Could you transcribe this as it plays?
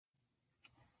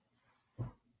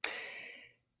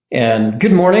And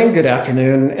good morning, good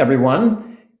afternoon,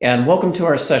 everyone, and welcome to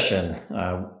our session,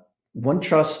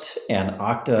 OneTrust and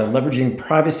Okta, leveraging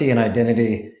privacy and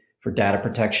identity for data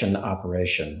protection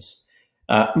operations.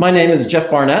 My name is Jeff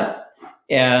Barnett,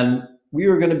 and we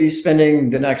are going to be spending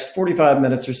the next 45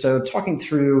 minutes or so talking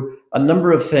through a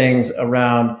number of things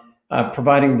around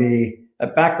providing the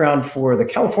background for the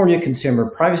California Consumer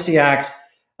Privacy Act,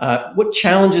 what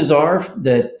challenges are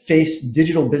that face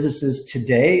digital businesses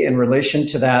today in relation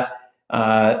to that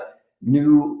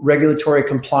new regulatory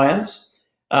compliance,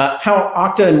 how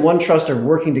Okta and OneTrust are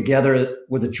working together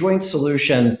with a joint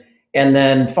solution, and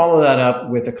then follow that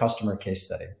up with a customer case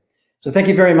study. So thank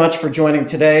you very much for joining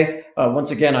today.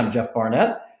 Once again, I'm Jeff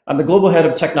Barnett. I'm the Global Head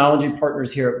of Technology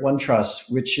Partners here at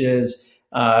OneTrust, which is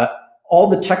all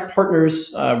the tech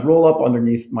partners roll up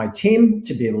underneath my team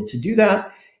to be able to do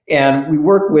that. And we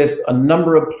work with a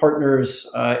number of partners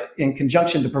in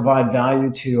conjunction to provide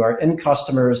value to our end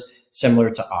customers,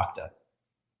 similar to Okta.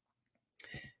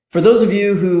 For those of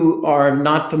you who are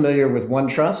not familiar with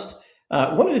OneTrust,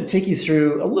 I wanted to take you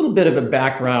through a little bit of a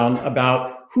background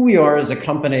about who we are as a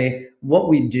company, what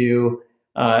we do,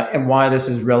 and why this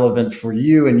is relevant for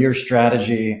you and your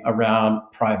strategy around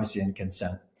privacy and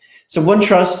consent. So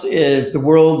OneTrust is the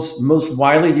world's most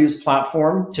widely used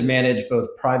platform to manage both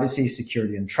privacy,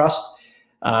 security, and trust.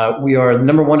 We are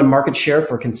number one in market share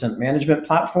for consent management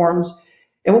platforms.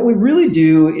 And what we really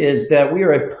do is that we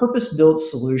are a purpose-built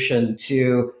solution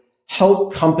to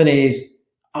help companies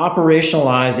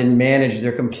operationalize and manage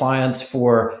their compliance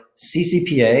for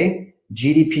CCPA,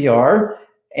 GDPR,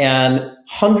 and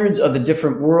hundreds of the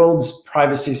different world's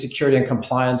privacy, security, and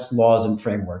compliance laws and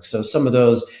frameworks. So some of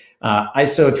those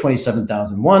ISO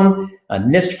 27001,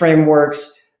 NIST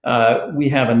frameworks. We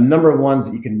have a number of ones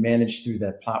that you can manage through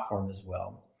that platform as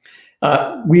well.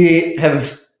 We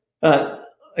have,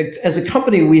 as a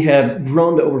company, we have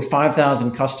grown to over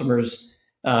 5,000 customers,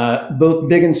 both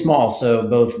big and small. So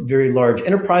both very large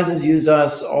enterprises use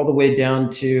us all the way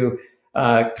down to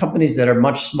companies that are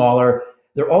much smaller.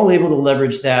 They're all able to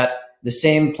leverage the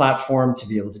same platform to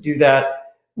be able to do that.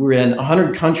 We're in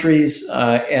 100 countries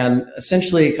and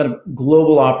essentially kind of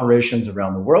global operations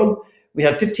around the world. We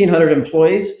have 1,500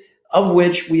 employees, of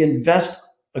which we invest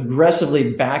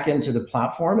aggressively back into the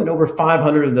platform. And over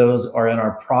 500 of those are in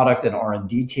our product and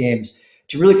R&D teams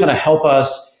to really kind of help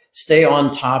us stay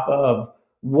on top of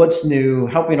what's new,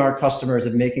 helping our customers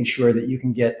and making sure that you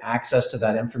can get access to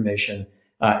that information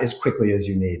as quickly as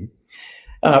you need.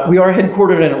 We are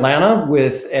headquartered in Atlanta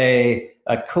with a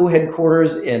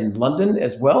co-headquarters in London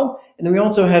as well. And then we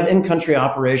also have in-country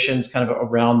operations kind of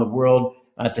around the world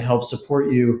to help support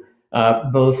you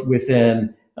both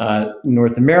within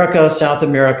North America, South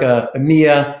America,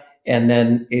 EMEA, and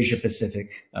then Asia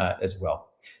Pacific as well.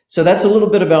 So that's a little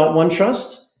bit about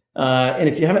OneTrust. And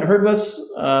if you haven't heard of us,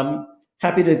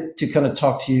 happy to kind of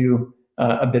talk to you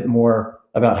a bit more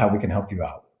about how we can help you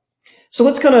out. So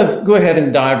let's kind of go ahead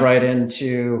and dive right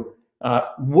into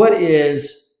what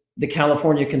is the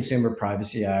California Consumer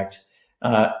Privacy Act.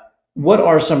 What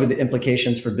are some of the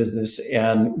implications for business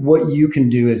and what you can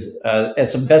do as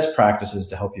some best practices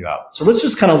to help you out? So let's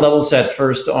just kind of level set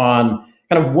first on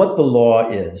kind of what the law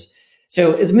is.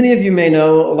 So as many of you may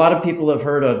know, a lot of people have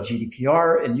heard of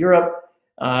GDPR in Europe.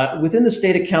 Within the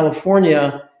state of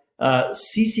California,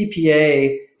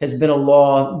 CCPA has been a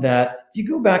law that, if you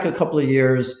go back a couple of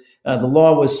years, the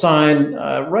law was signed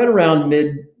right around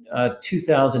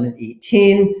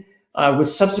mid-2018 with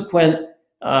subsequent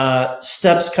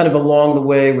steps kind of along the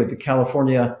way with the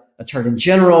California Attorney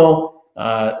General,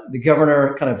 the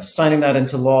governor kind of signing that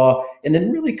into law, and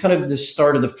then really kind of the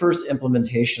start of the first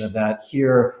implementation of that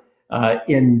here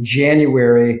in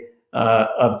January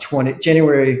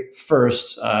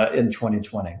 1st in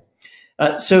 2020.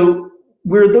 So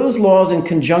where those laws in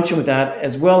conjunction with that,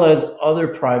 as well as other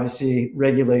privacy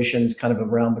regulations kind of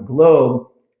around the globe,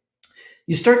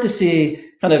 you start to see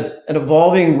kind of an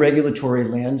evolving regulatory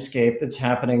landscape that's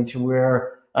happening to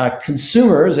where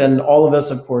consumers, and all of us,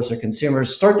 of course, are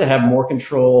consumers, start to have more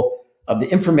control of the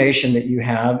information that you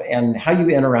have and how you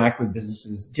interact with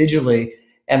businesses digitally,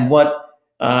 and what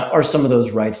are some of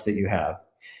those rights that you have.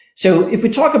 So if we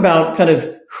talk about kind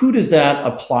of who does that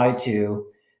apply to,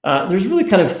 there's really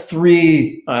kind of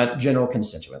three general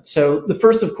constituents. So the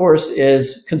first, of course,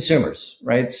 is consumers,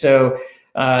 right? So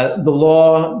the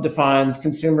law defines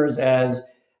consumers as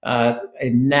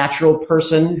a natural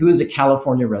person who is a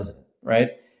California resident, right?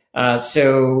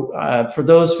 So for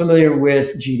those familiar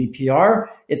with GDPR,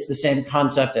 it's the same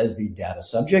concept as the data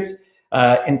subject.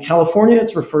 In California,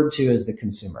 it's referred to as the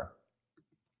consumer.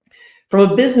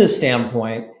 From a business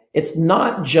standpoint, it's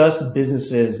not just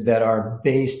businesses that are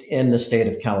based in the state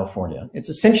of California. It's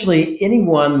essentially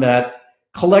anyone that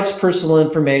collects personal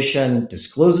information,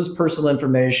 discloses personal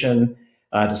information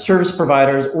to service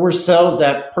providers, or sells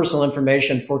that personal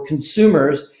information for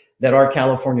consumers that are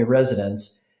California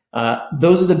residents.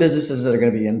 Those are the businesses that are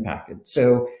going to be impacted.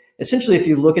 So essentially, if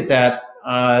you look at that,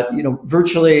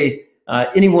 virtually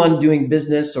anyone doing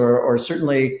business or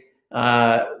certainly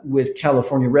with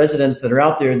California residents that are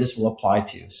out there, this will apply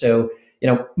to. So,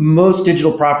 most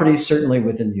digital properties, certainly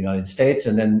within the United States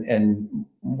and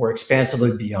more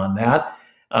expansively beyond that,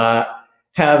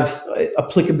 have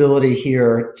applicability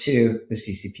here to the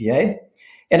CCPA.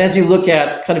 And as you look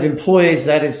at kind of employees,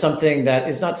 that is something that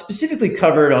is not specifically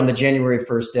covered on the January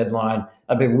 1st deadline,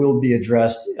 but will be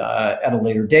addressed at a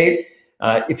later date.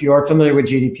 If you are familiar with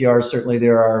GDPR, certainly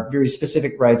there are very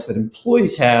specific rights that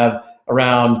employees have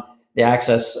around the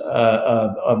access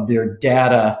of their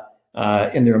data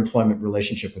in their employment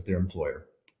relationship with their employer.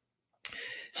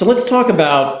 So let's talk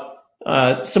about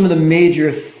some of the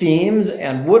major themes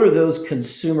and what are those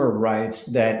consumer rights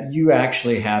that you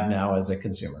actually have now as a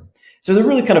consumer. So there are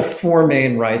really kind of four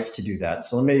main rights to do that.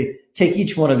 So let me take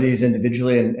each one of these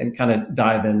individually and kind of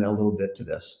dive in a little bit to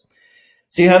this.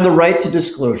 So you have the right to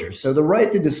disclosure. So the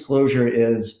right to disclosure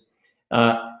is,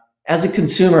 as a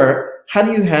consumer, how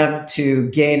do you have to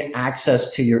gain access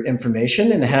to your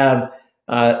information and have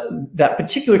that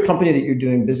particular company that you're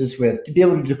doing business with to be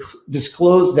able to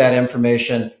disclose that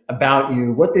information about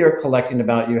you, what they are collecting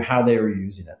about you, how they are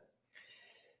using it.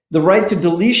 The right to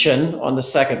deletion on the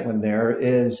second one there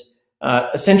is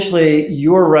essentially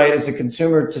your right as a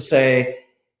consumer to say,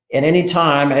 at any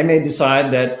time, I may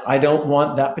decide that I don't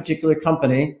want that particular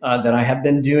company that I have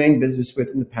been doing business with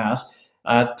in the past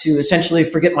to essentially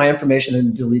forget my information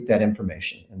and delete that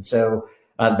information. And so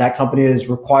that company is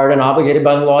required and obligated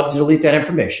by the law to delete that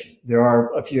information. There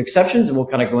are a few exceptions, and we'll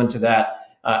kind of go into that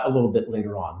a little bit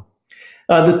later on.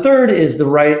 The third is the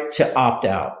right to opt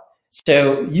out.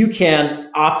 So you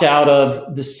can opt out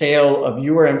of the sale of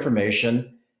your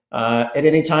information at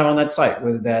any time on that site,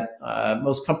 whether that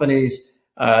most companies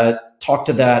talk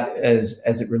to that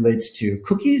as it relates to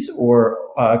cookies or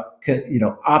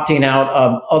opting out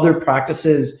of other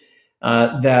practices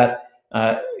that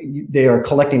they are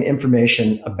collecting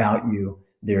information about you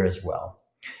there as well.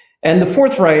 And the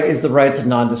fourth right is the right to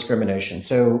non-discrimination.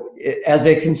 So as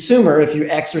a consumer, if you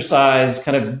exercise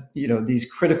kind of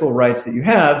these critical rights that you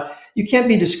have, you can't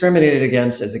be discriminated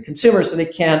against as a consumer. So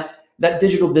that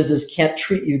digital business can't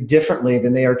treat you differently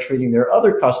than they are treating their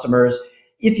other customers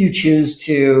if you choose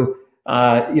to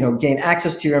gain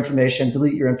access to your information,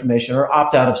 delete your information, or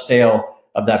opt out of sale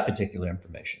of that particular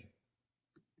information.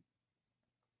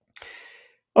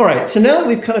 All right, so now that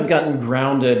we've kind of gotten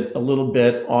grounded a little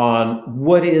bit on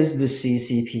what is the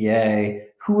CCPA,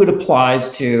 who it applies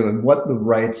to, and what the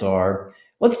rights are,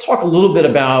 let's talk a little bit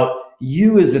about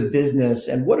you as a business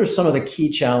and what are some of the key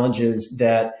challenges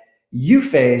that you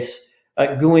face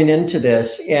going into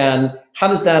this, and how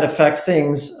does that affect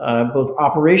things both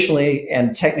operationally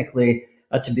and technically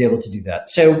to be able to do that.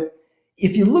 So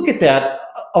if you look at that,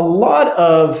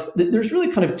 there's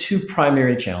really kind of two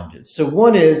primary challenges. So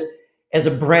one is, as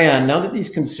a brand, now that these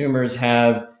consumers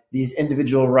have these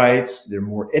individual rights, they're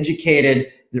more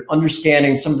educated, they're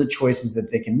understanding some of the choices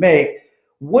that they can make,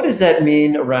 what does that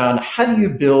mean around how do you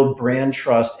build brand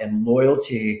trust and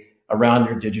loyalty around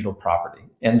your digital property?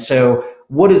 And so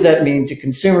what does that mean to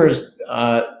consumers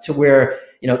to where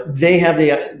they have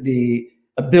the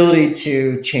ability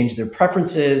to change their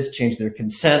preferences, change their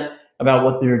consent about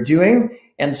what they're doing?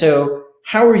 And so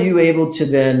how are you able to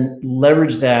then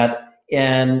leverage that?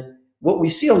 And what we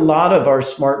see a lot of our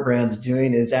smart brands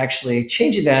doing is actually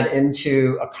changing that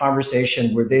into a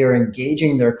conversation where they are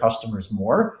engaging their customers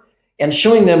more and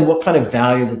showing them what kind of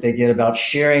value that they get about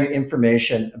sharing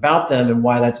information about them and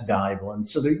why that's valuable. And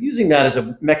so they're using that as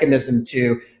a mechanism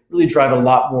to really drive a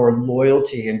lot more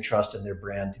loyalty and trust in their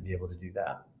brand to be able to do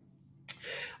that.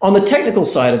 On the technical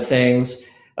side of things,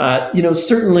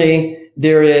 certainly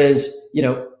there is,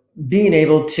 being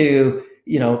able to,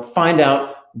 find out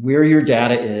where your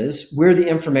data is, where the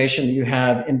information that you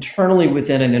have internally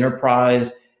within an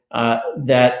enterprise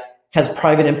that has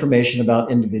private information about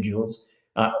individuals,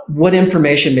 what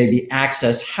information may be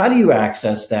accessed, how do you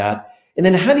access that, and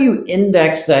then how do you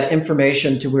index that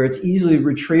information to where it's easily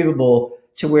retrievable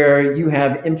to where you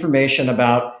have information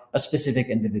about a specific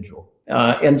individual.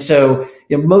 And so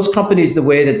most companies, the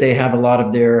way that they have a lot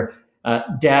of their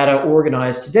data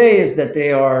organized today is that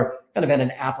they are kind of at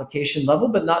an application level,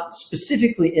 but not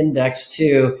specifically indexed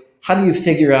to how do you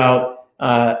figure out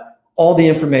all the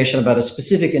information about a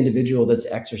specific individual that's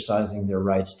exercising their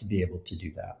rights to be able to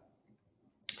do that.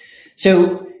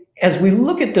 So as we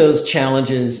look at those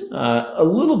challenges a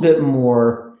little bit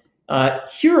more,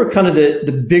 here are kind of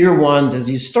the bigger ones as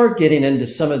you start getting into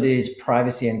some of these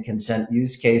privacy and consent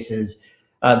use cases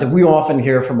that we often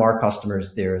hear from our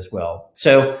customers there as well.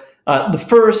 So the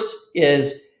first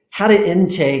is how to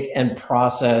intake and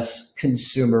process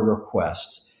consumer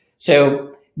requests.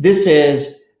 So this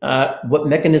is what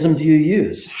mechanism do you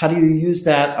use? How do you use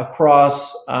that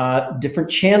across different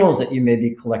channels that you may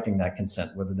be collecting that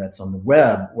consent, whether that's on the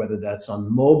web, whether that's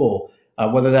on mobile,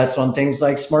 whether that's on things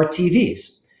like smart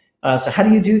TVs. So how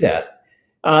do you do that?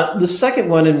 The second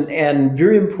one, and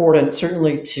very important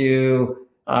certainly to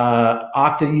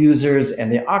Okta users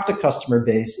and the Okta customer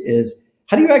base, is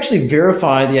how do you actually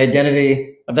verify the identity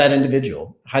of that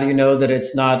individual? How do you know that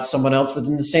it's not someone else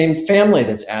within the same family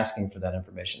that's asking for that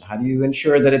information? How do you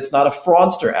ensure that it's not a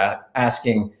fraudster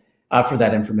asking for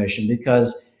that information?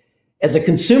 Because as a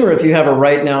consumer, if you have a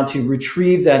right now to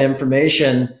retrieve that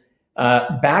information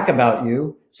back about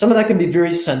you, some of that can be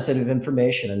very sensitive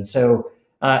information. And so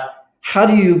how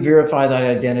do you verify that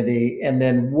identity? And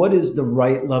then what is the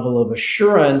right level of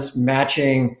assurance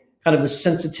matching kind of the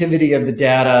sensitivity of the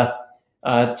data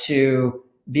to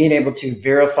being able to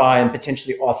verify and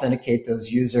potentially authenticate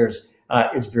those users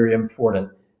is very important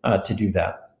to do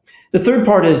that. The third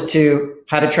part is to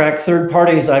how to track third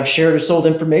parties I've shared or sold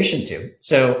information to.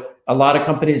 So a lot of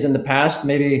companies in the past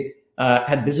maybe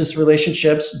had business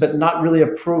relationships, but not really a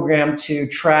program to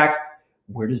track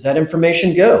where does that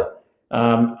information go?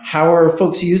 How are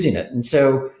folks using it? And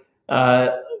so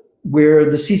where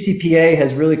the CCPA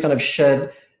has really kind of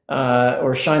shed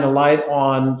or shine a light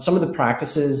on some of the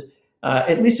practices,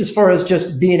 at least as far as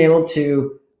just being able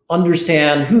to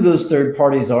understand who those third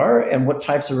parties are and what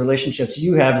types of relationships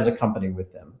you have as a company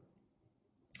with them.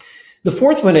 The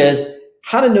fourth one is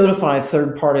how to notify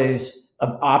third parties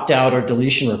of opt-out or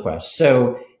deletion requests.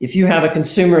 So if you have a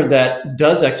consumer that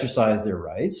does exercise their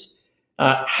rights,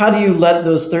 how do you let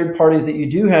those third parties that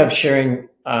you do have sharing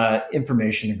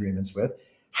information agreements with,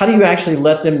 how do you actually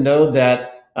let them know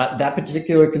that that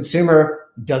particular consumer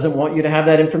doesn't want you to have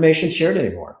that information shared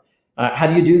anymore? How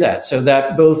do you do that? So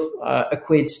that both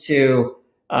equates to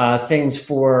things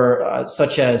for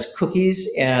such as cookies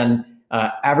and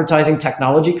advertising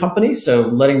technology companies. So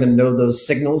letting them know those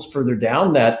signals further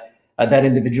down that that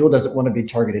individual doesn't want to be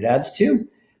targeted ads to.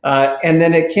 And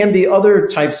then it can be other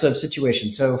types of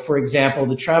situations. So for example,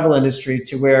 the travel industry,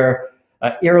 to where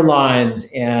airlines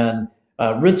and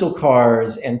rental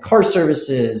cars and car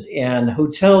services and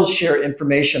hotels share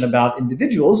information about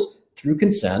individuals through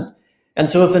consent. And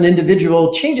so if an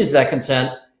individual changes that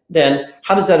consent, then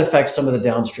how does that affect some of the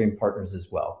downstream partners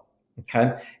as well?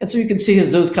 Okay. And so you can see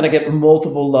as those kind of get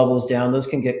multiple levels down, those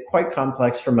can get quite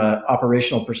complex from an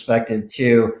operational perspective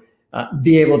to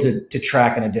be able to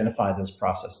track and identify those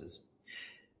processes.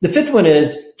 The fifth one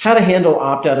is how to handle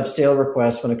opt-out of sale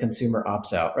requests when a consumer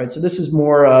opts out, right? So this is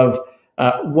more of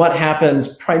what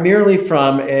happens primarily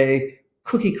from a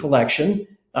cookie collection,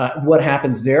 what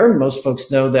happens there. Most folks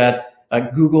know that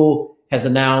Google has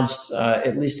announced,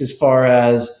 at least as far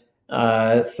as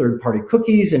third-party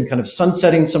cookies and kind of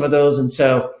sunsetting some of those. And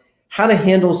so how to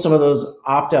handle some of those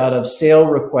opt-out of sale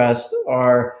requests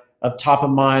are of top of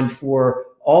mind for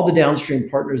all the downstream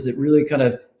partners that really kind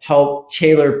of help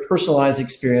tailor personalized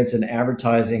experience and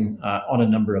advertising on a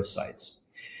number of sites.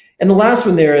 And the last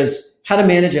one there is how to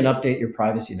manage and update your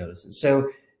privacy notices. So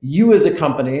you as a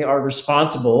company are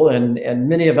responsible, and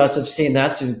many of us have seen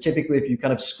that. So typically if you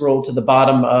kind of scroll to the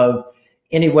bottom of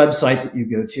any website that you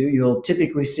go to, you'll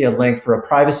typically see a link for a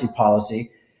privacy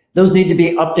policy. Those need to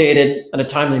be updated in a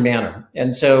timely manner.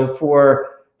 And so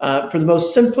for the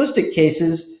most simplistic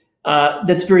cases,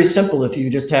 that's very simple if you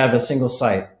just have a single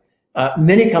site.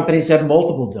 Many companies have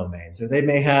multiple domains, or they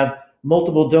may have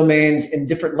multiple domains in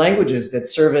different languages that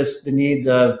service the needs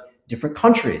of different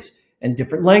countries and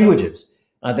different languages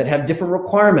that have different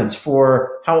requirements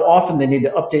for how often they need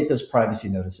to update those privacy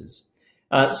notices.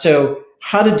 So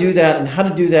how to do that, and how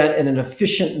to do that in an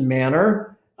efficient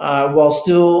manner while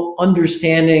still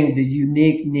understanding the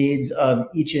unique needs of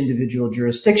each individual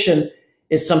jurisdiction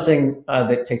is something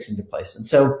that takes into place. And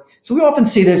so we often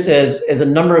see this as a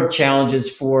number of challenges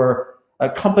for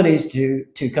companies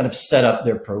to kind of set up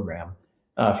their program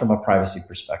from a privacy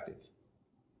perspective.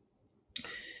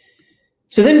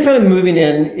 So then kind of moving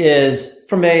in is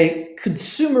from a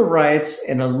consumer rights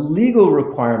and a legal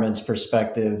requirements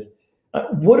perspective,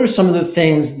 what are some of the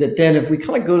things that then, if we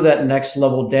kind of go to that next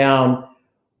level down,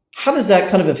 how does that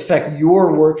kind of affect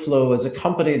your workflow as a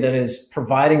company that is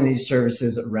providing these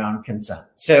services around consent?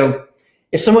 So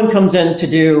if someone comes in to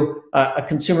do a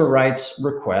consumer rights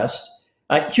request,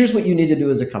 here's what you need to do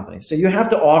as a company. So you have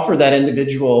to offer that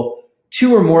individual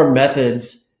 2 or more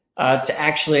methods to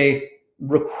actually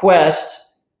request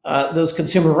those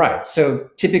consumer rights. So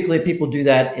typically people do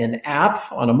that in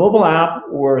app, on a mobile app,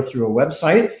 or through a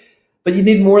website, but you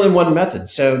need more than one method.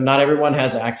 So not everyone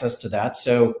has access to that.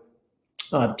 So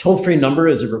toll-free number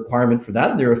is a requirement for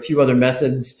that. There are a few other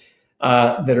methods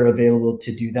that are available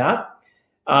to do that.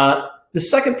 The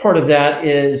second part of that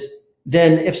is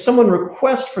then if someone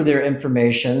requests for their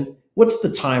information, what's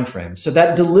the time frame? So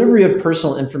that delivery of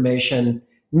personal information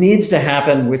needs to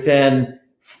happen within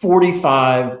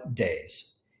 45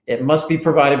 days. It must be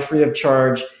provided free of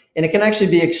charge, and it can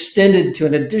actually be extended to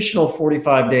an additional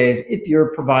 45 days if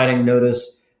you're providing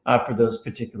notice for those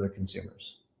particular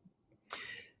consumers.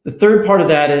 The third part of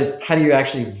that is how do you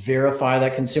actually verify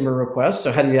that consumer request?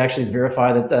 So how do you actually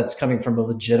verify that that's coming from a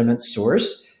legitimate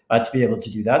source to be able to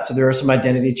do that? So there are some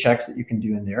identity checks that you can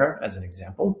do in there as an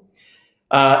example.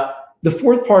 The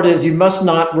fourth part is you must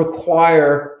not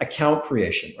require account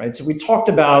creation, right? So we talked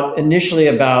about initially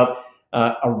about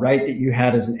a right that you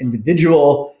had as an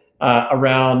individual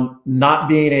around not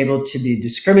being able to be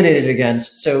discriminated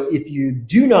against. So if you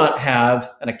do not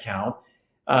have an account,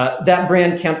 that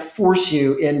brand can't force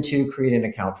you into creating an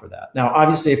account for that. Now,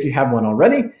 obviously, if you have one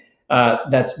already,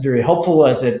 that's very helpful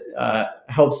as it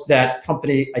helps that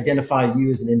company identify you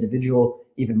as an individual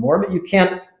even more, but you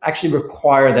can't actually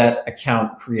require that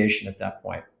account creation at that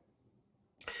point.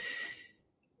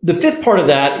 The fifth part of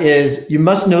that is you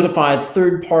must notify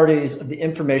third parties of the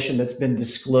information that's been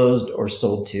disclosed or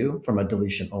sold to from a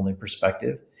deletion only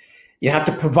perspective. You have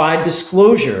to provide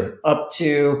disclosure up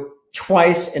to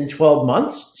twice in 12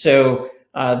 months. So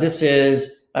this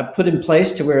is put in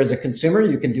place to where as a consumer,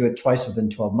 you can do it twice within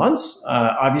 12 months.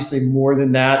 Obviously more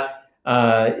than that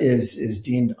is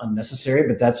deemed unnecessary,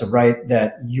 but that's a right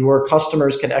that your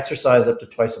customers can exercise up to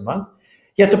twice a month.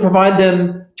 You have to provide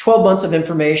them 12 months of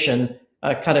information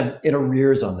kind of in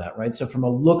arrears on that, right? So from a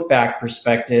look back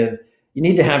perspective, you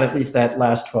need to have at least that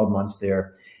last 12 months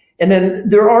there. And then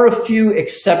there are a few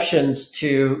exceptions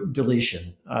to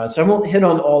deletion. So I won't hit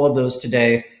on all of those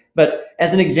today, but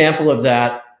as an example of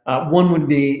that, one would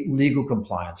be legal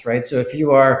compliance, right? So if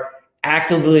you are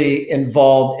actively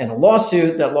involved in a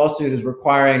lawsuit, that lawsuit is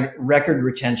requiring record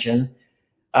retention.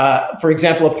 For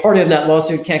example, a party of that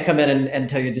lawsuit can't come in and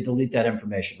tell you to delete that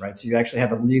information, right? So you actually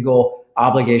have a legal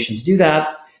obligation to do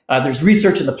that. There's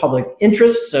research in the public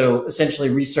interest. So essentially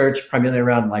research primarily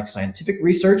around like scientific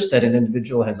research that an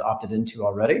individual has opted into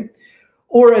already,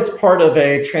 or it's part of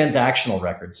a transactional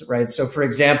records, right? So for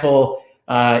example,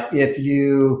 if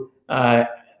you have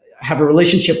a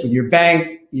relationship with your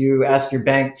bank, you ask your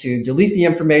bank to delete the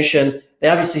information, they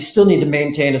obviously still need to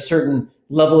maintain a certain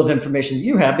level of information that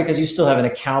you have because you still have an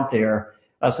account there.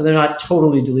 So they're not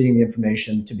totally deleting the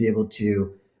information to be able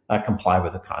to comply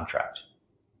with the contract.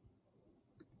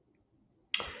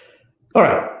 All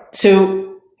right,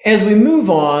 so as we move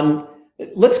on,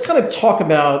 let's kind of talk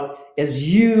about as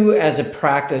a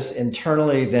practice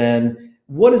internally then,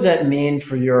 what does that mean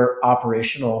for your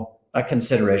operational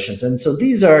considerations? And so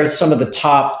these are some of the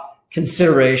top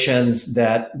considerations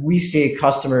that we see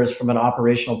customers from an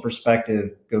operational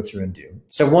perspective go through and do.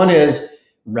 So one is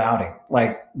routing,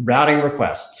 like routing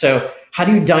requests. So how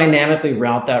do you dynamically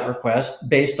route that request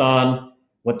based on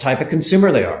what type of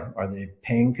consumer they are? Are they a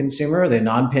paying consumer? Are they a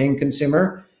non-paying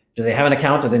consumer? Do they have an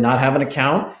account? Do they not have an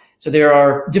account? So there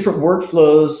are different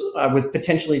workflows with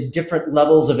potentially different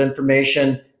levels of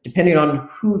information depending on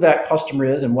who that customer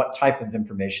is and what type of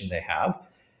information they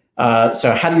have.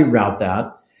 So how do you route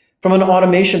that? From an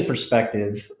automation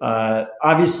perspective,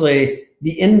 obviously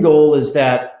the end goal is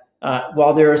that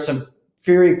while there are some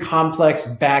very complex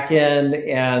back end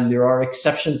and there are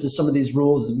exceptions to some of these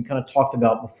rules as we kind of talked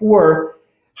about before,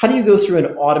 how do you go through and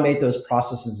automate those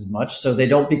processes as much so they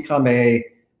don't become a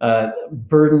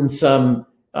burdensome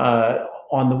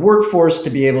on the workforce to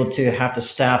be able to have to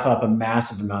staff up a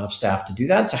massive amount of staff to do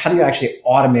that? So how do you actually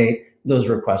automate those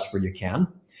requests where you can?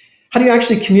 How do you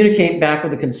actually communicate back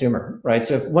with the consumer, right?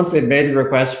 So once they've made the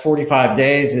request, 45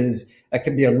 days that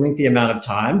could be a lengthy amount of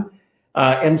time.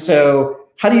 And so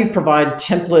how do you provide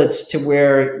templates to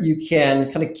where you can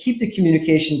kind of keep the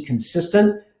communication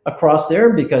consistent across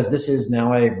there, because this is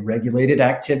now a regulated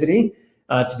activity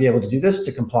to be able to do this,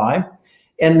 to comply.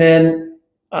 And then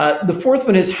the fourth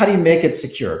one is how do you make it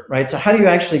secure, right? So how do you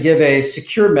actually give a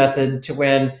secure method to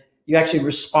when you actually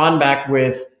respond back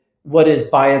with what is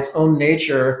by its own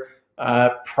nature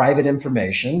private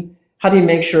information? How do you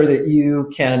make sure that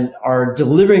you are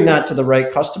delivering that to the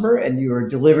right customer and you are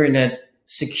delivering it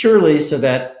securely so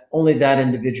that only that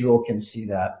individual can see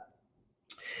that.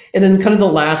 And then kind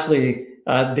of lastly,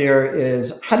 there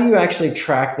is, how do you actually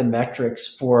track the metrics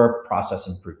for process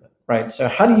improvement, right? So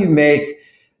how do you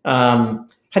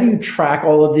track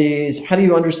all of these? How do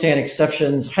you understand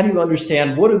exceptions? How do you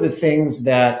understand what are the things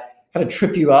that kind of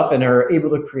trip you up and are able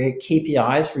to create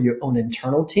KPIs for your own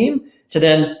internal team to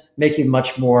then make you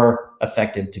much more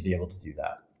effective to be able to do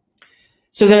that?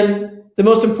 So then the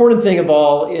most important thing of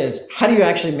all is, how do you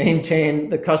actually maintain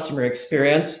the customer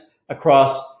experience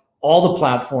across all the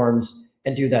platforms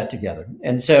and do that together?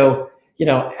 And so,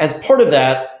 as part of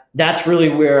that, that's really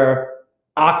where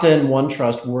Okta and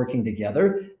OneTrust working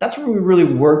together, that's where we really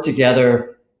work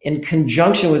together in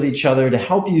conjunction with each other to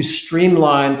help you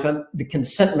streamline the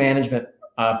consent management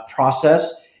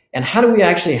process. And how do we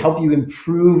actually help you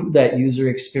improve that user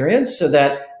experience so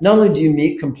that not only do you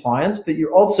meet compliance, but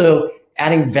you're also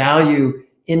adding value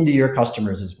into your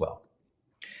customers as well.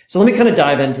 So let me kind of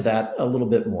dive into that a little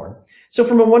bit more. So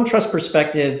from a OneTrust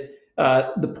perspective,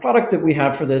 the product that we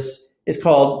have for this is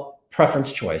called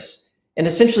Preference Choice. And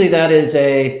essentially that is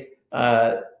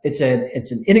it's an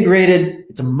integrated,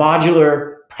 it's a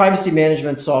modular privacy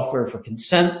management software for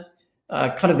consent.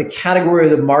 Kind of the category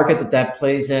of the market that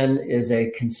plays in is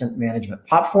a consent management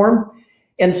platform.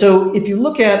 And so if you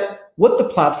look at what the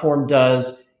platform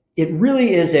does, it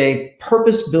really is a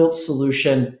purpose-built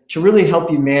solution to really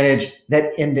help you manage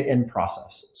that end-to-end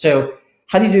process. So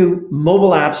how do you do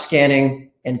mobile app scanning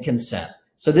and consent?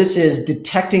 So this is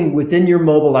detecting within your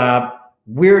mobile app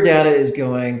where data is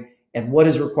going and what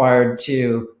is required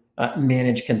to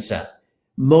manage consent.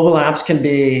 Mobile apps can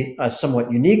be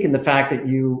somewhat unique in the fact that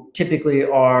you typically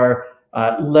are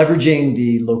leveraging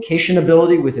the location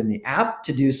ability within the app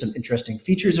to do some interesting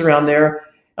features around there.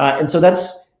 And so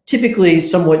that's typically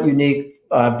somewhat unique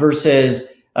versus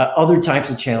other types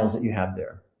of channels that you have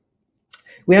there.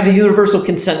 We have a universal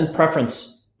consent and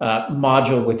preference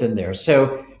module within there.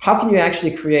 So how can you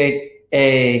actually create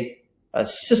a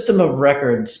system of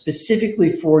record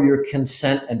specifically for your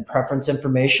consent and preference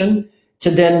information to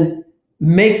then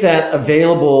make that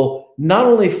available not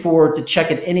only to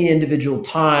check at any individual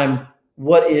time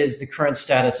what is the current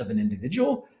status of an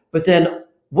individual, but then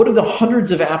what are the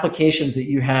hundreds of applications that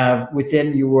you have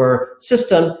within your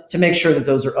system to make sure that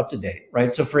those are up to date,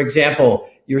 right? So for example,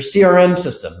 your CRM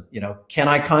system, can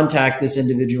I contact this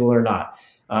individual or not?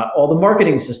 All the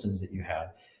marketing systems that you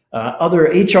have, other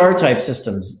HR type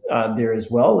systems there as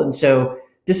well. And so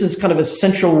this is kind of a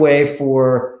central way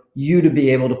for you to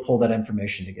be able to pull that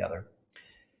information together.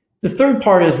 The third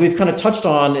part is we've kind of touched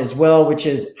on as well, which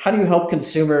is how do you help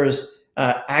consumers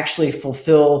actually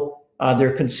fulfill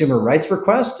their consumer rights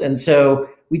request? And so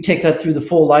we take that through the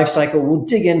full life cycle. We'll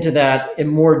dig into that in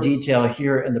more detail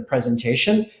here in the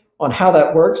presentation on how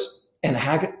that works and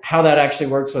how that actually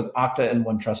works with Okta and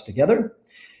OneTrust together.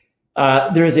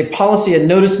 There is a policy and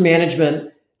notice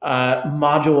management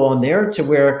module on there to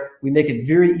where we make it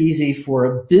very easy for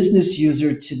a business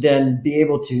user to then be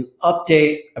able to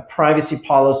update a privacy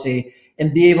policy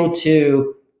and be able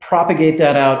to propagate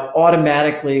that out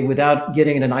automatically without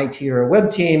getting an IT or a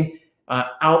web team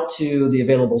out to the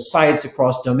available sites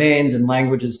across domains and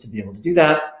languages to be able to do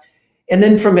that. And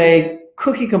then from a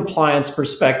cookie compliance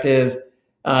perspective,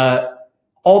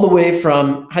 all the way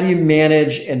from how do you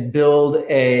manage and build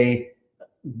a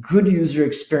good user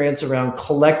experience around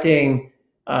collecting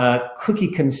cookie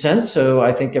consent. So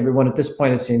I think everyone at this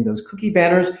point has seen those cookie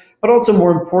banners, but also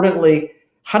more importantly,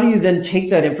 how do you then take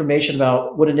that information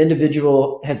about what an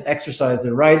individual has exercised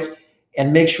their rights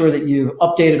and make sure that you've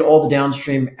updated all the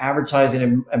downstream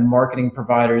advertising and marketing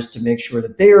providers to make sure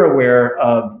that they are aware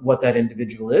of what that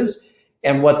individual is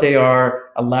and what they are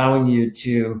allowing you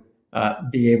to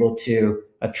be able to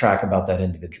track about that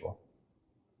individual.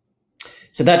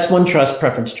 So that's OneTrust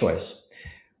Preference Choice.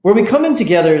 Where we come in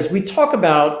together is we talk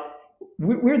about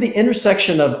where the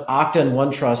intersection of Okta and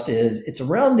OneTrust is. It's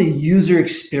around the user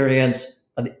experience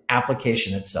of the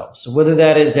application itself. So whether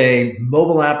that is a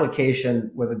mobile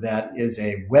application, whether that is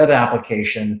a web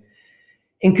application,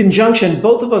 in conjunction,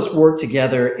 both of us work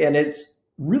together and it's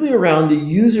really around the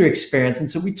user experience.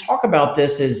 And so we talk about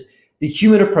this as the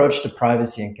human approach to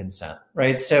privacy and consent,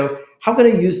 right? So how can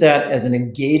I use that as an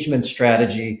engagement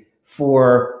strategy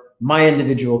for my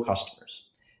individual customers?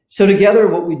 So together,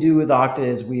 what we do with Okta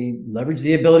is we leverage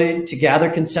the ability to gather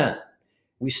consent.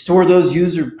 We store those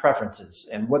user preferences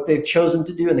and what they've chosen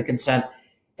to do in the consent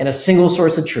in a single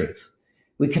source of truth.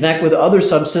 We connect with other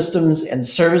subsystems and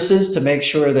services to make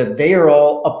sure that they are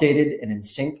all updated and in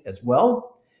sync as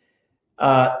well.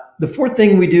 The fourth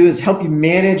thing we do is help you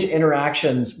manage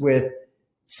interactions with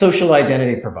social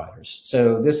identity providers.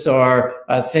 So this are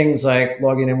things like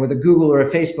logging in with a Google or a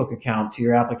Facebook account to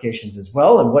your applications as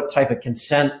well, and what type of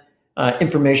consent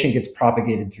information gets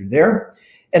propagated through there.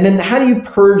 And then how do you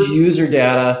purge user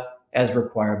data as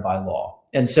required by law?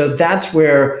 And so that's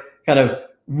where kind of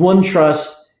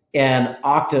OneTrust and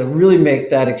Okta really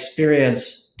make that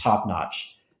experience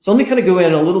top-notch. So let me kind of go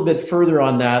in a little bit further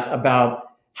on that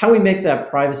about how we make that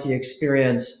privacy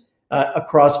experience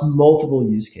across multiple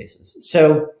use cases.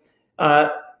 So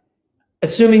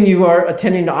assuming you are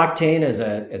attending Octane as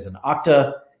an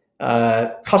Okta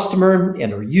customer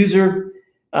and or user,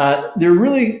 there are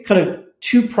really kind of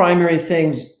two primary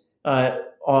things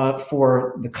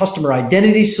for the customer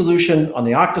identity solution on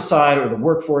the Okta side, or the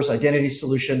workforce identity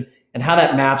solution, and how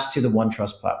that maps to the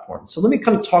OneTrust platform. So let me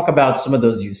kind of talk about some of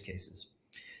those use cases.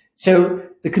 So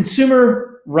the consumer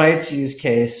rights use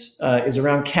case is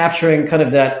around capturing kind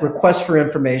of that request for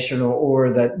information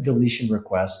or that deletion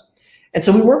request. And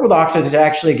so we work with Okta to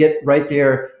actually get right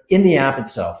there in the app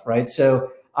itself, right?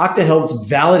 So Okta helps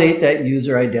validate that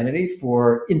user identity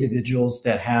for individuals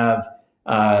that have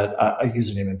a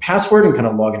username and password and kind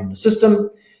of log into the system.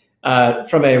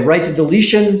 From a right to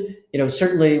deletion,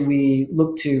 certainly we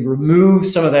look to remove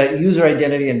some of that user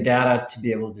identity and data to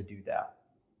be able to do that.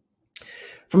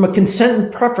 From a consent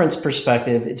and preference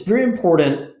perspective, it's very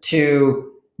important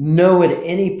to know at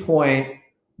any point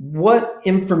what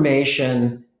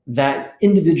information that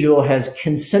individual has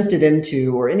consented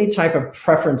into, or any type of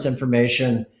preference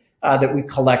information that we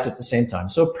collect at the same time.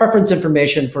 So preference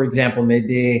information, for example, may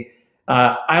be,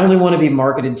 I only want to be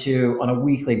marketed to on a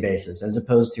weekly basis as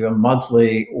opposed to a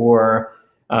monthly or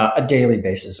a daily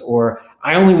basis, or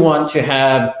I only want to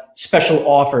have special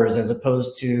offers as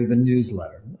opposed to the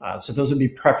newsletter. So those would be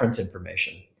preference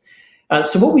information.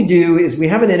 So what we do is we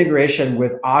have an integration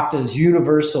with Okta's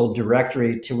universal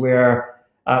directory to where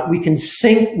we can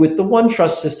sync with the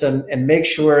OneTrust system and make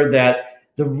sure that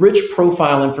the rich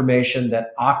profile information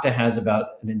that Okta has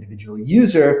about an individual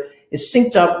user is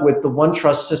synced up with the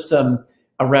OneTrust system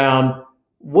around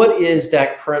what is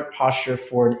that current posture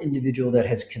for an individual that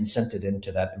has consented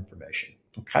into that information,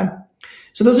 okay?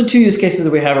 So those are two use cases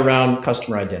that we have around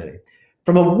customer identity.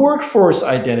 From a workforce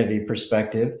identity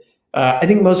perspective, I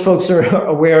think most folks are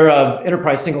aware of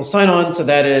enterprise single sign-on. So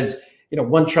that is,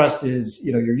 OneTrust is,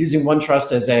 you're using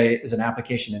OneTrust as an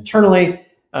application internally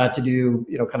to do,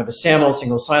 kind of a SAML,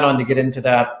 single sign-on, to get into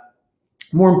that.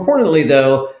 More importantly,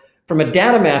 though, from a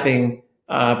data mapping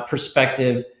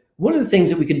perspective, one of the things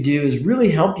that we can do is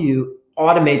really help you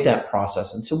automate that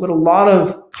process. And so what a lot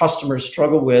of customers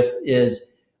struggle with is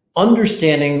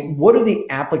understanding what are the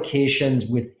applications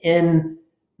within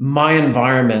my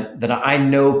environment that I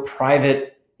know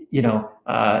private,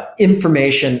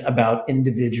 information about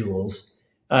individuals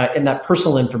and that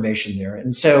personal information there.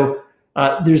 And so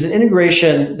there's an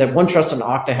integration that OneTrust and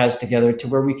Okta has together to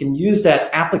where we can use that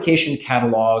application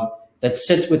catalog that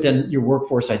sits within your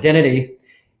workforce identity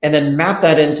and then map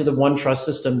that into the OneTrust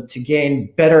system to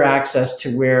gain better access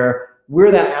to where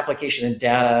that application and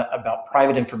data about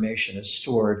private information is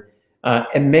stored,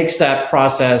 and makes that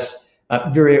process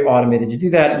very automated to do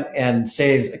that, and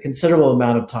saves a considerable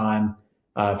amount of time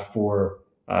for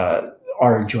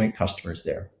our joint customers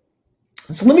there.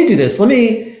 So let me do this. Let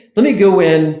me go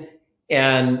in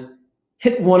and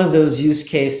hit one of those use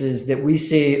cases that we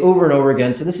see over and over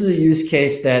again. So this is a use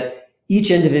case that each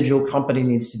individual company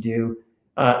needs to do.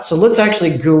 So let's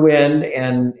actually go in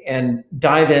and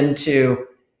dive into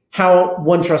how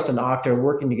OneTrust and Okta are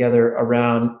working together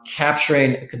around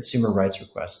capturing a consumer rights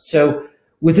request. So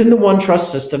within the OneTrust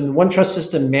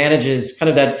system manages kind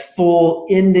of that full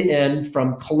end-to-end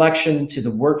from collection to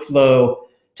the workflow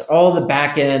to all the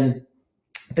back-end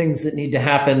things that need to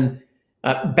happen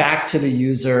back to the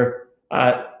user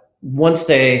once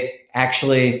they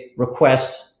actually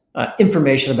request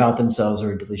information about themselves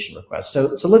or a deletion request.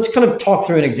 So let's kind of talk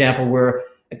through an example where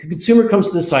a consumer comes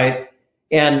to the site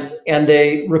and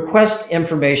they request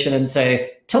information and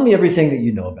say, tell me everything that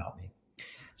you know about me.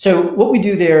 So what we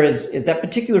do there is that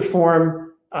particular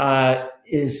form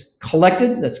is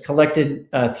collected. That's collected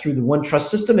through the OneTrust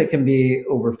system. It can be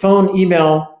over phone,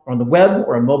 email, or on the web,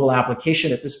 or a mobile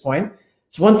application at this point.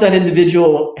 So once that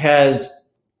individual has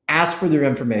asked for their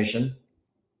information,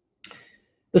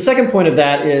 the second point of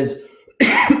that is,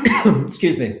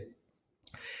 excuse me,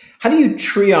 how do you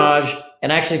triage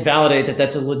and actually validate that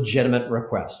that's a legitimate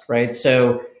request, right?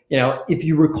 So, if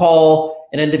you recall,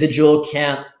 an individual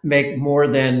can't make more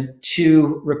than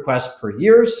 2 requests per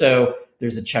year. So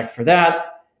there's a check for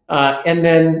that. And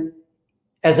then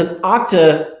as an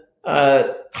Okta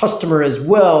customer as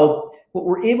well, what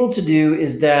we're able to do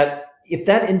is that if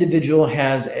that individual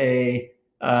has a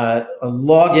a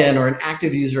login or an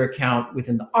active user account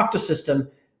within the Okta system,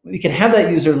 we can have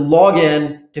that user log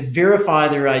in to verify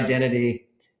their identity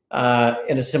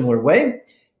in a similar way.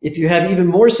 If you have even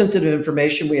more sensitive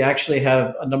information, we actually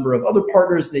have a number of other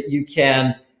partners that you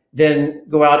can then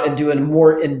go out and do a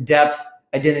more in-depth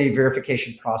identity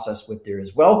verification process with there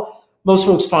as well. Most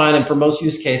folks find, and for most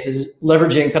use cases,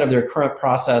 leveraging kind of their current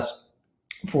process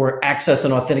for access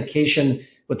and authentication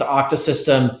with the Okta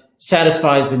system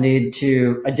satisfies the need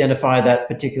to identify that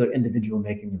particular individual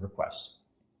making the request.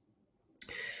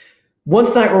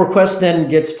 Once that request then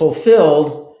gets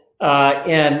fulfilled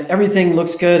and everything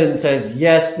looks good and says,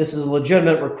 yes, this is a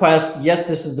legitimate request, yes,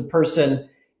 this is the person,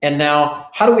 and now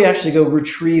how do we actually go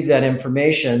retrieve that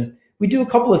information? We do a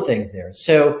couple of things there.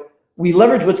 So we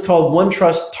leverage what's called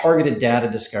OneTrust targeted data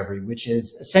discovery, which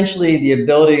is essentially the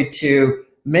ability to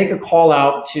make a call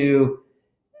out to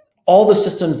all the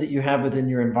systems that you have within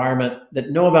your environment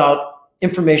that know about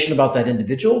information about that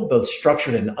individual, both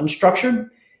structured and unstructured,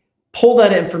 pull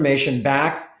that information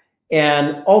back,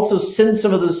 and also send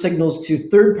some of those signals to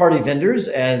third-party vendors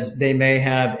as they may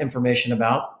have information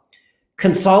about,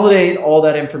 consolidate all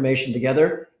that information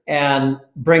together, and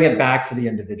bring it back for the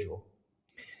individual.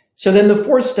 So then the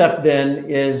fourth step then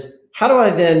is, how do I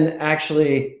then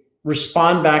actually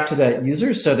respond back to that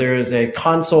user? So there is a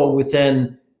console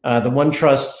within the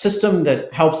OneTrust system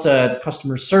that helps a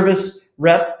customer service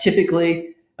rep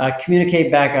typically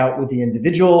communicate back out with the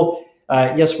individual.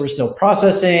 Yes, we're still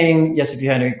processing. Yes, if you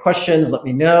had any questions, let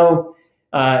me know.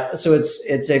 So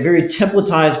it's a very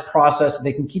templatized process.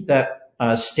 They can keep that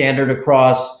standard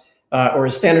across, or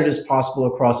as standard as possible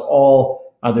across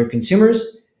all their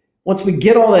consumers. Once we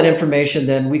get all that information,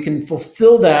 then we can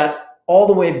fulfill that all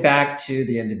the way back to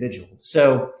the individual.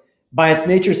 So by its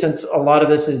nature, since a lot of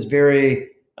this is very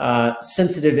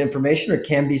sensitive information or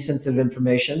can be sensitive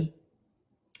information,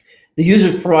 the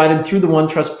user provided through the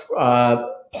OneTrust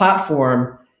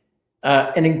platform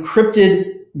an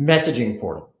encrypted messaging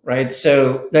portal, right?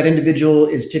 So that individual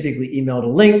is typically emailed a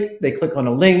link. They click on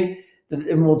a link,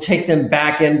 and we'll take them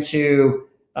back into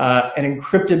an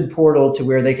encrypted portal to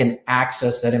where they can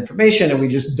access that information, and we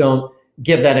just don't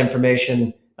give that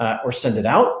information or send it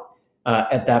out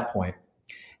at that point.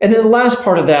 And then the last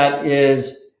part of that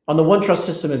is on the OneTrust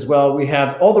system as well, we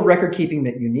have all the record keeping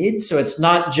that you need. So it's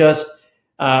not just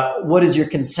what is your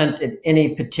consent at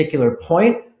any particular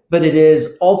point, but it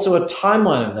is also a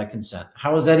timeline of that consent.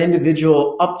 How has that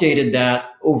individual updated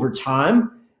that over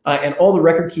time? And all the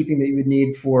record keeping that you would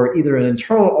need for either an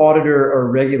internal auditor or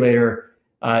a regulator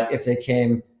if they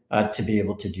came to be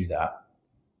able to do that.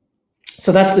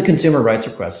 So that's the consumer rights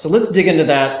request. So let's dig into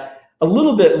that a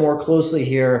little bit more closely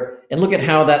here and look at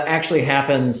how that actually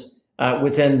happens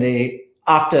within the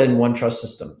Okta and OneTrust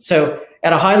system. So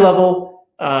at a high level,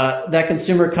 that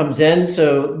consumer comes in.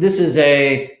 So this is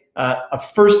a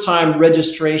first-time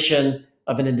registration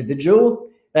of an individual.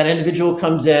 That individual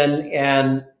comes in,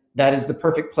 and that is the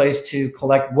perfect place to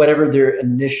collect whatever their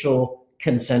initial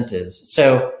consent is.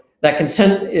 So that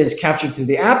consent is captured through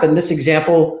the app. In this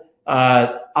example,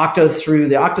 Okta through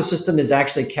the Okta system is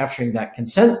actually capturing that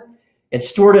consent. It's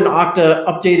stored in Okta,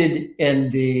 updated in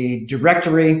the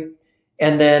directory,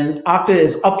 and then Okta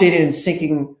is updating and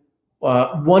syncing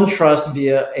OneTrust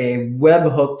via a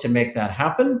webhook to make that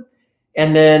happen.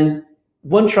 And then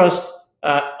OneTrust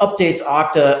updates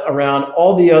Okta around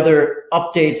all the other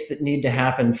updates that need to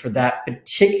happen for that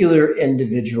particular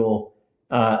individual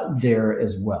there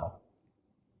as well.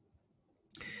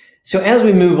 So as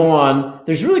we move on,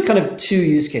 there's really kind of two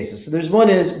use cases. So there's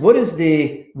one is, what is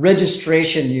the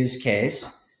registration use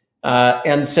case?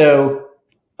 And so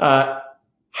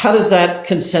how does that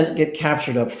consent get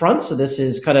captured up front? So this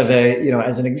is kind of a,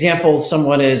 as an example,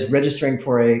 someone is registering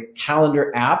for a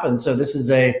calendar app. And so this is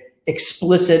a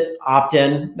explicit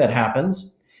opt-in that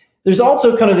happens. There's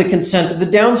also kind of the consent of the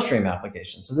downstream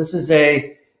application. So this is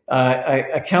a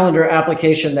calendar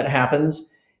application that happens.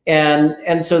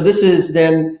 And so this is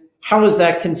then, how does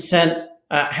that consent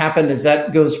happen as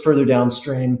that goes further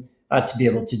downstream to be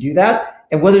able to do that?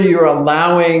 And whether you're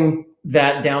allowing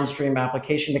that downstream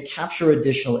application to capture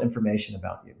additional information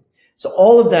about you. So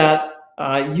all of that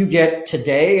you get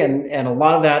today, and a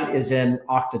lot of that is in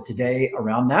Okta today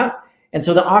around that. And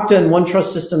so the Okta and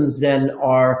OneTrust systems then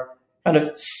are kind of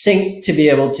synced to be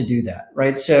able to do that,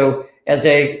 right? So as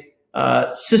a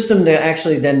system to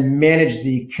actually then manage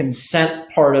the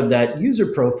consent part of that user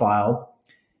profile,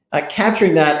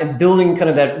 capturing that and building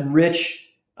kind of that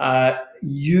rich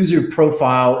user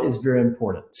profile is very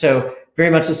important. So very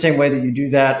much the same way that you do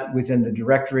that within the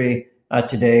directory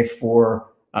today for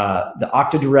the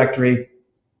Okta directory.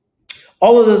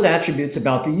 all of those attributes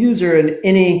about the user in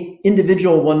any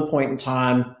individual one point in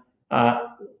time,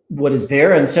 what is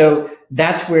there. And so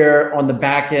that's where on the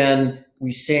back end,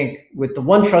 we sync with the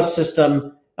OneTrust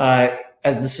system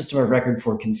as the system of record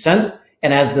for consent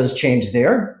and as those change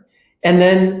there. And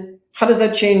then how does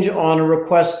that change on a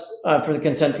request for the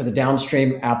consent for the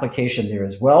downstream application there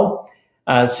as well?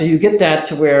 So you get that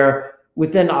to where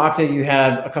within Okta, you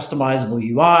have a customizable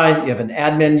UI, you have an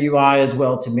admin UI as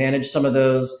well to manage some of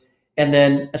those, and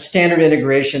then a standard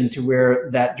integration to where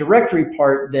that directory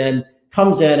part then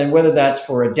comes in, and whether that's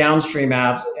for a downstream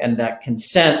apps and that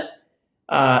consent,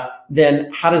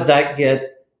 then how does that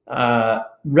get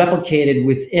replicated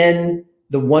within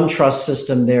the OneTrust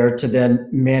system there to then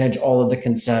manage all of the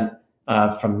consent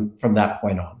from that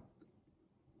point on.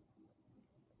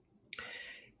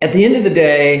 At the end of the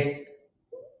day,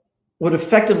 what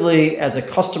effectively as a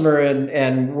customer,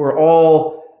 and we're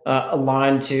all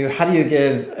aligned to, how do you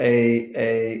give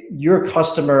your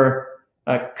customer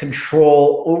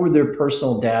control over their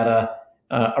personal data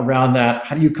around that?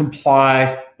 How do you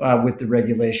comply with the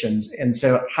regulations? And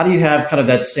so how do you have kind of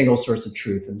that single source of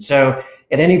truth? And so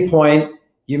at any point,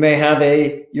 you may have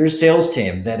your sales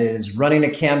team that is running a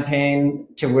campaign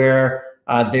to where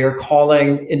they are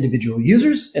calling individual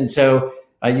users. And so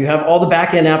you have all the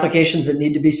back-end applications that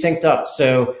need to be synced up.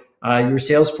 So your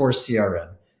Salesforce CRM.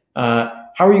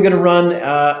 How are you going to run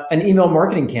an email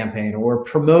marketing campaign or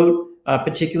promote a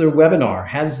particular webinar?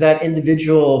 Has that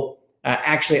individual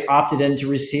actually opted in to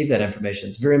receive that information?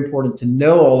 It's very important to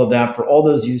know all of that for all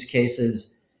those use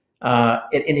cases at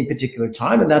any particular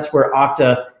time. And that's where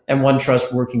Okta and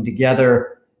OneTrust working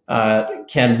together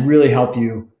can really help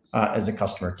you as a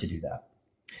customer to do that.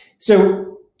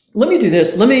 So let me do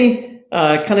this. Let me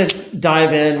kind of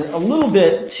dive in a little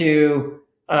bit to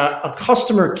a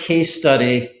customer case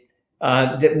study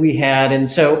that we had. And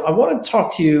so I want to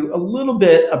talk to you a little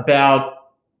bit about,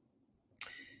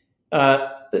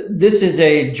 this is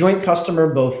a joint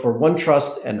customer both for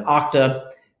OneTrust and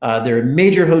Okta. They're a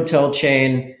major hotel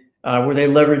chain where they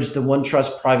leverage the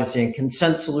OneTrust privacy and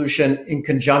consent solution in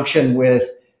conjunction with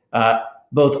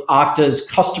both Okta's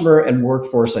customer and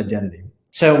workforce identity.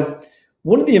 So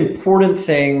one of the important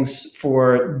things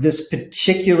for this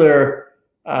particular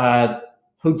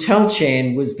hotel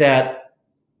chain was that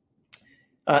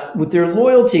with their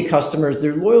loyalty customers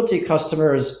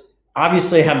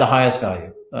obviously have the highest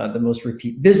value, the most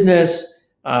repeat business.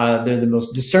 They're the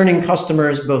most discerning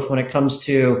customers, both when it comes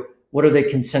to what are they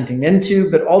consenting into,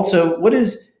 but also what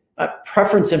is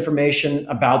preference information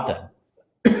about them.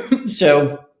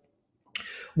 So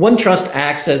OneTrust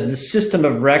acts as the system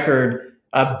of record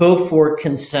both for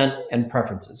consent and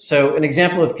preferences. So an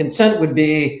example of consent would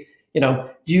be, do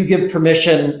you give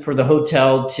permission for the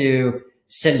hotel to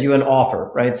send you an offer,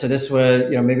 right? So this was,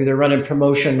 maybe they're running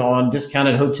promotion on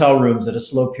discounted hotel rooms at a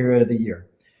slow period of the year,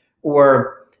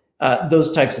 or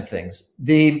those types of things.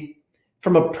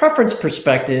 From a preference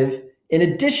perspective, in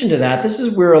addition to that, this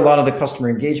is where a lot of the customer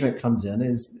engagement comes in,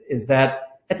 is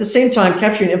that at the same time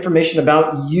capturing information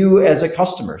about you as a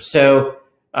customer. So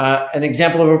an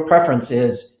example of a preference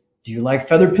is, do you like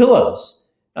feather pillows?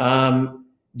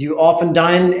 Do you often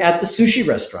dine at the sushi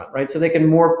restaurant, right? So they can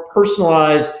more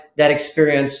personalize that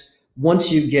experience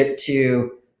once you get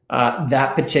to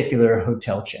that particular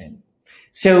hotel chain.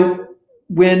 So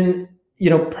when,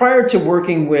 prior to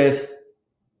working with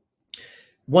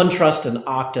OneTrust and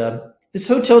Okta, this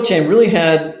hotel chain really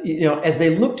had, as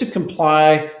they looked to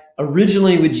comply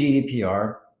originally with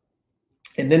GDPR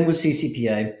and then with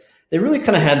CCPA, they really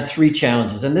kind of had three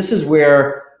challenges. And this is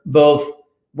where both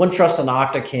OneTrust and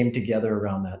Okta came together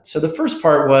around that. So the first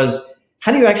part was,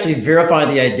 how do you actually verify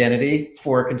the identity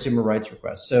for a consumer rights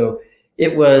request? So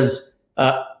it was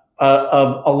a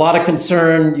lot of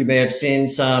concern. You may have seen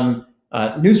some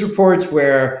news reports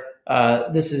where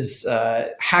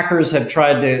hackers have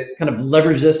tried to kind of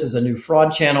leverage this as a new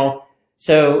fraud channel.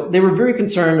 So they were very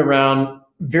concerned around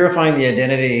verifying the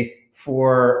identity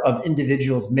of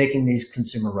individuals making these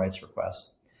consumer rights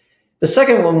requests. The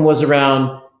second one was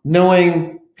around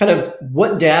knowing kind of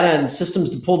what data and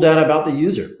systems to pull data about the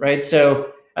user, right?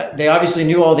 So they obviously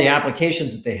knew all the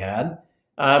applications that they had,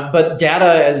 but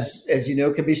data, as you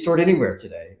know, can be stored anywhere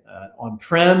today.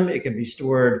 On-prem, it can be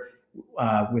stored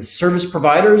with service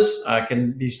providers,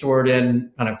 can be stored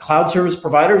in kind of cloud service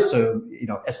providers, so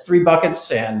S3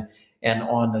 buckets and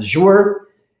on Azure.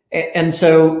 And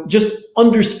so just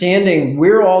understanding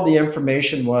where all the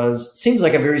information was seems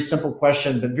like a very simple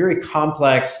question, but very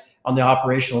complex on the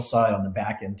operational side on the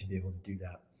back end to be able to do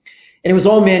that. And it was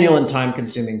all manual and time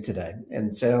consuming today.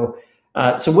 And so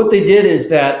what they did is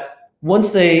that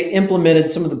once they implemented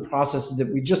some of the processes that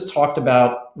we just talked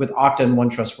about with Okta and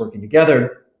OneTrust working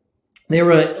together, they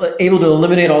were able to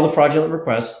eliminate all the fraudulent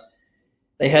requests.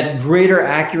 They had greater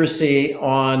accuracy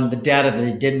on the data that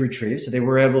they did retrieve. So they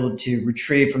were able to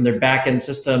retrieve from their back-end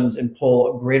systems and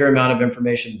pull a greater amount of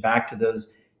information back to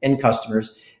those end customers.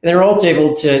 And they were also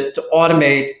able to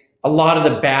automate a lot of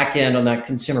the back end on that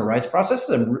consumer rights process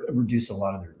and reduce a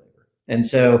lot of their labor. And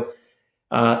so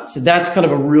that's kind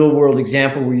of a real world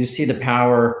example where you see the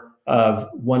power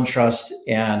of OneTrust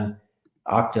and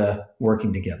Okta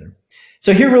working together.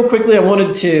 So here real quickly, I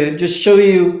wanted to just show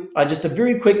you just a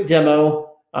very quick demo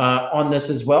on this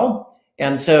as well.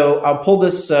 And so I'll pull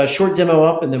this short demo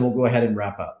up and then we'll go ahead and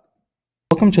wrap up.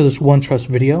 Welcome to this OneTrust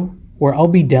video, where I'll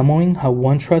be demoing how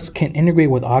OneTrust can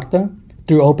integrate with Okta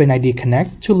through OpenID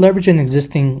Connect to leverage an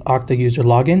existing Okta user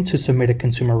login to submit a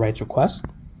consumer rights request.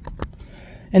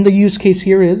 And the use case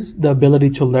here is the ability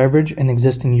to leverage an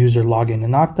existing user login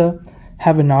in Okta,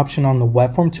 have an option on the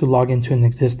web form to log into an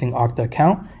existing Okta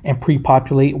account and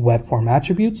pre-populate web form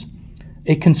attributes.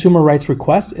 A consumer rights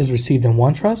request is received in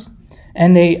OneTrust,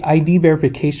 and a ID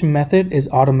verification method is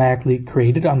automatically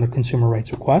created on the consumer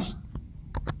rights request.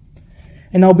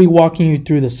 And I'll be walking you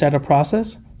through the setup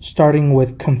process, starting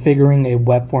with configuring a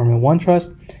web form in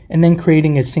OneTrust and then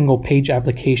creating a single page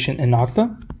application in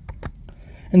Okta.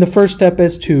 And the first step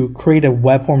is to create a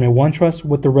web form in OneTrust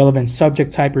with the relevant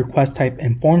subject type, request type,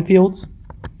 and form fields.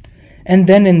 And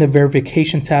then in the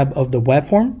verification tab of the web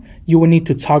form, you will need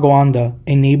to toggle on the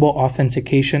Enable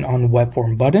Authentication on Web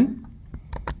Form button.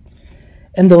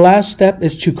 And the last step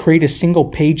is to create a single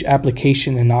page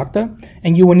application in Okta,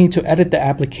 and you will need to edit the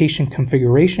application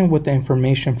configuration with the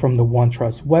information from the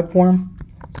OneTrust web form.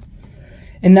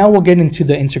 And now we'll get into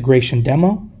the integration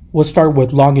demo. We'll start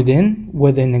with logging in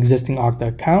with an existing Okta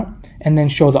account and then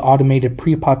show the automated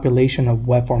pre-population of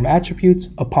web form attributes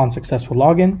upon successful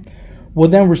login. We'll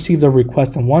then receive the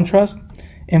request in OneTrust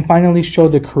and finally show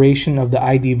the creation of the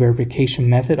ID verification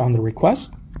method on the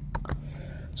request.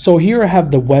 So here I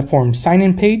have the web form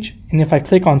sign-in page, and if I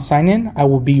click on sign in, I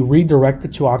will be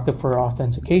redirected to Okta for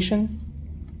authentication.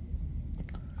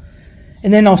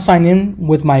 And then I'll sign in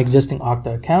with my existing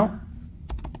Okta account.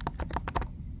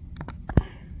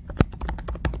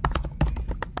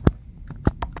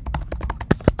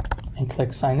 And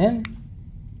click sign in.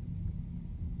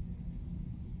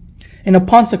 And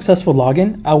upon successful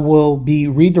login, I will be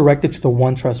redirected to the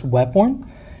OneTrust web form.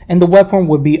 And the web form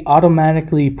will be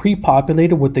automatically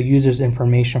pre-populated with the user's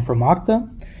information from Okta.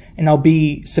 And I'll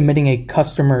be submitting a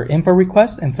customer info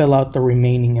request and fill out the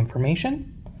remaining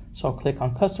information. So I'll click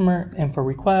on customer info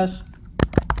request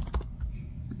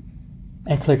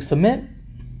and click submit.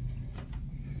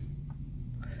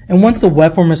 And once the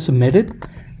web form is submitted,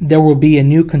 there will be a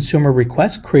new consumer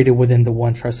request created within the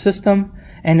OneTrust system,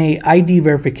 and a ID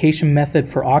verification method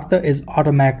for Okta is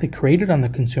automatically created on the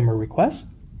consumer request.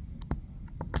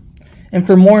 And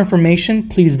for more information,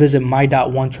 please visit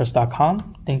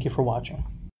my.onetrust.com. Thank you for watching.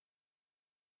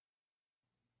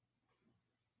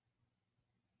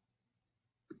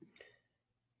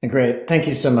 Great. Thank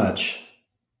you so much.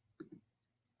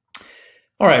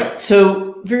 All right.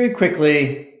 So very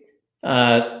quickly,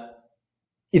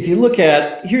 if you look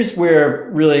at, here's where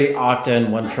really Okta and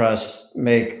OneTrust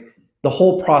make the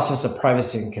whole process of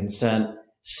privacy and consent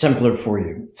simpler for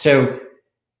you. So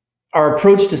our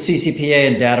approach to CCPA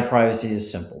and data privacy is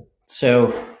simple.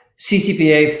 So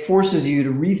CCPA forces you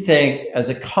to rethink as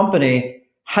a company,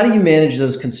 how do you manage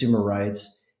those consumer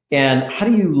rights? And how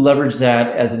do you leverage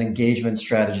that as an engagement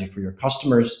strategy for your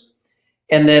customers?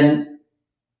 And then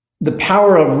the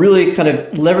power of really kind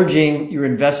of leveraging your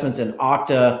investments in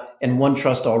Okta and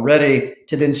OneTrust already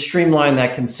to then streamline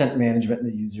that consent management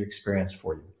and the user experience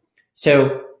for you.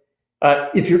 So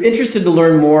if you're interested to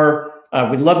learn more,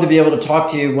 we'd love to be able to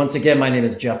talk to you. Once again, my name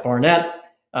is Jeff Barnett.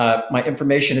 My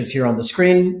information is here on the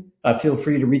screen. Feel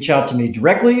free to reach out to me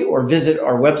directly or visit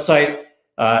our website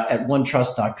at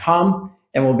onetrust.com.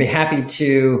 And we'll be happy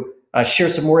to share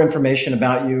some more information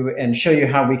about you and show you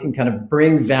how we can kind of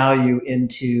bring value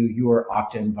into your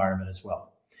Okta environment as well.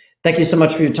 Thank you so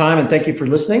much for your time and thank you for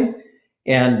listening.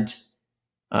 And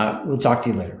we'll talk to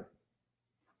you later.